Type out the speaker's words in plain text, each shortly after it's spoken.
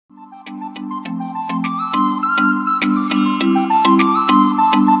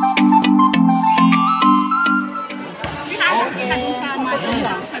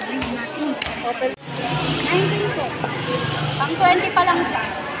20 pa lang siya.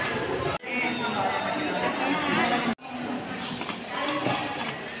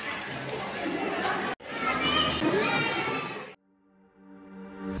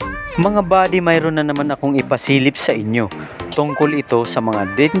 Mga buddy, mayroon na naman akong ipasilip sa inyo. Tungkol ito sa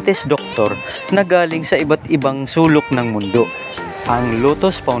mga dentist doktor na galing sa iba't ibang sulok ng mundo, ang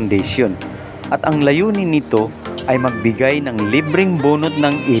Lotus Foundation. At ang layunin nito ay magbigay ng libreng bunot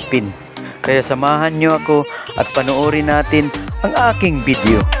ng ipin. Kaya samahan nyo ako at panoorin natin ang aking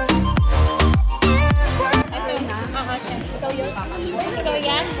video. Ito na. Ikaw yun? Ikaw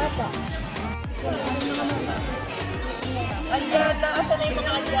yan? Andiyan na. Asa na yung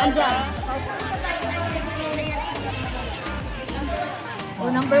mga andiyan? Oh,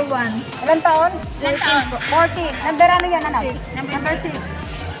 number 1. Ilan taon? 40. Number ano yan, anak? Number 6.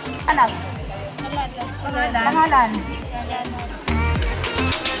 Anak? Pangalan.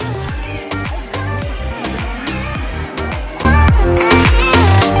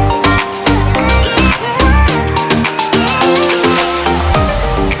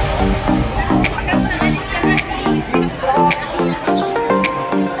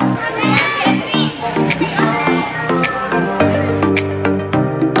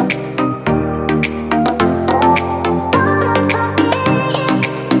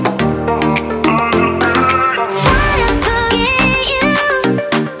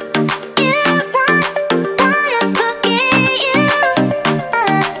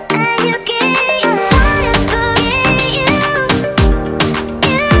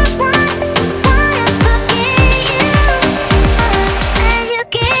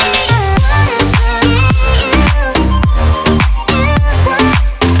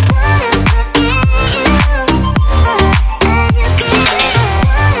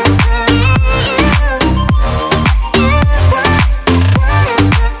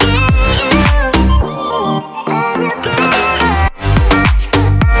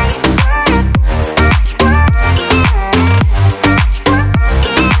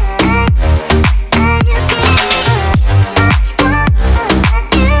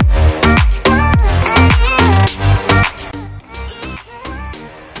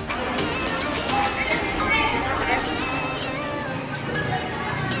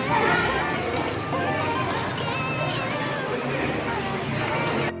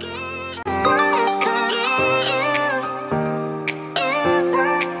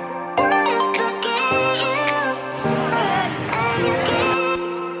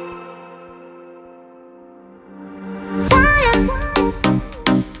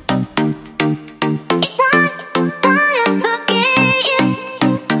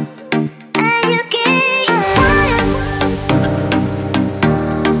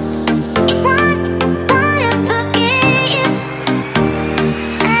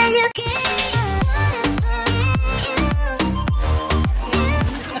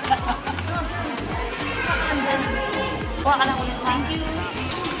 Kuha ka lang ulit. Thank you.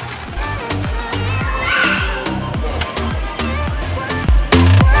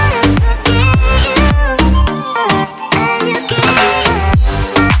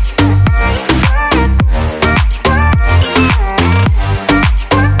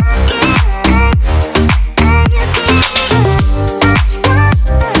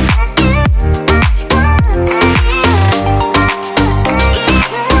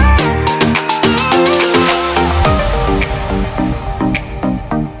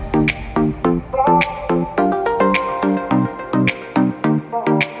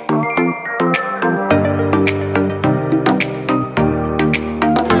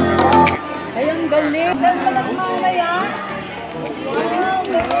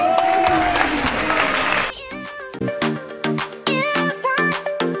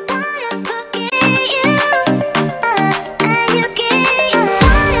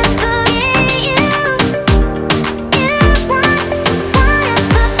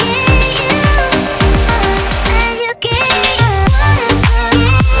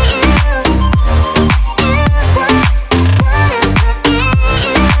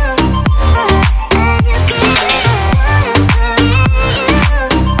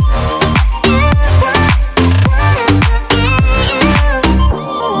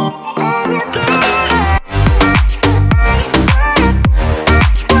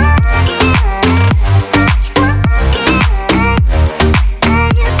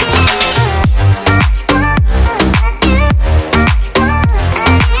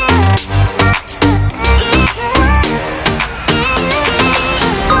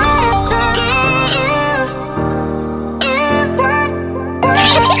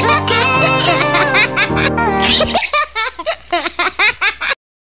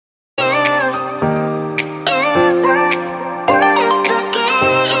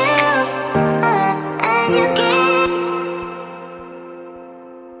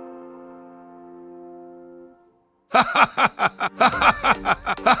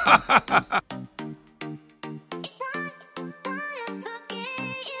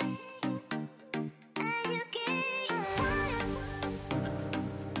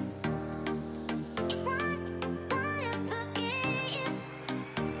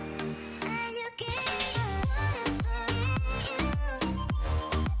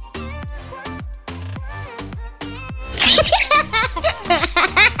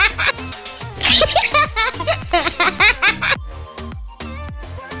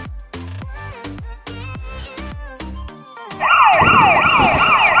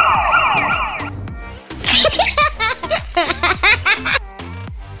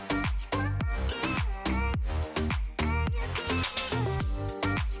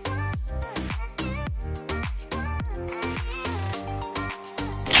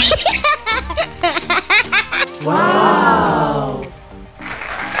 Wow!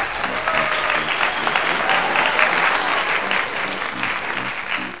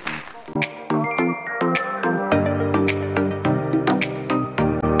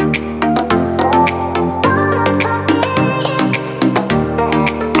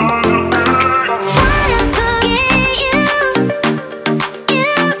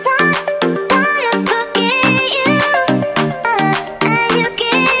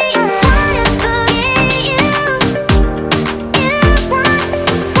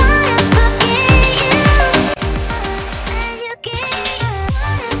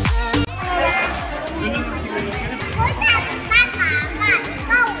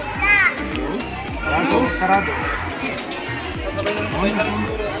 Sarado. 19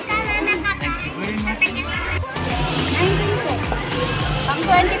 po. Pang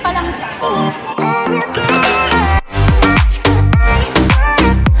 20 pa lang siya.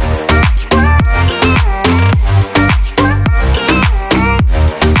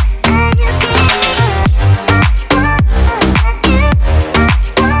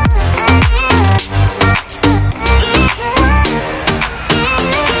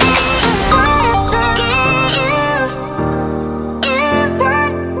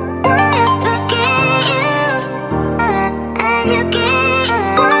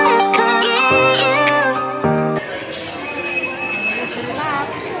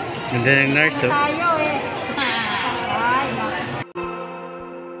 Ganda ng nurse, oh. Tayo eh.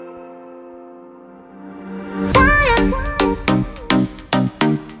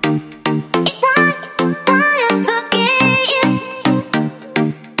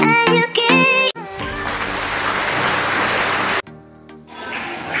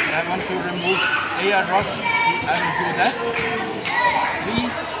 Ay, I want to remove air rod. I will do that.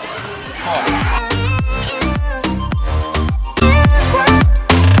 3, 4.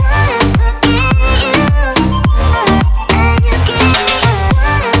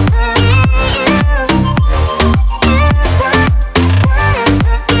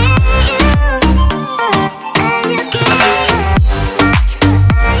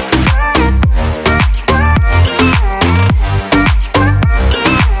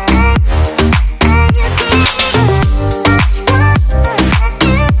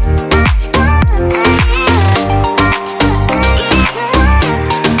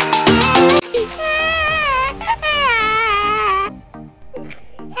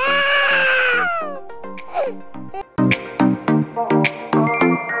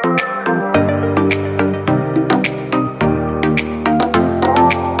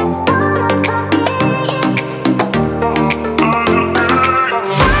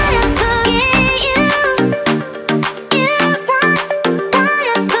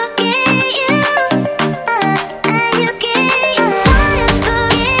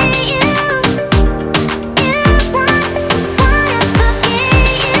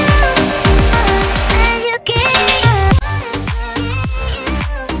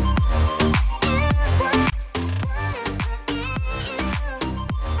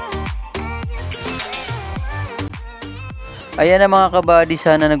 Ayan na mga kabady,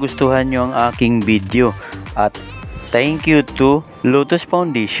 sana nagustuhan nyo ang aking video. At thank you to Lotus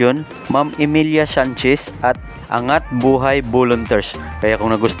Foundation, Ma'am Emilia Sanchez at Angat Buhay Volunteers. Kaya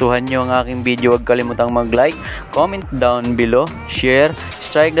kung nagustuhan nyo ang aking video, huwag kalimutang mag-like, comment down below, share,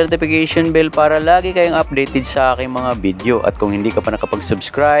 strike the notification bell para lagi kayong updated sa aking mga video. At kung hindi ka pa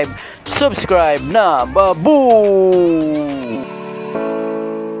nakapag-subscribe, subscribe na! Baboo!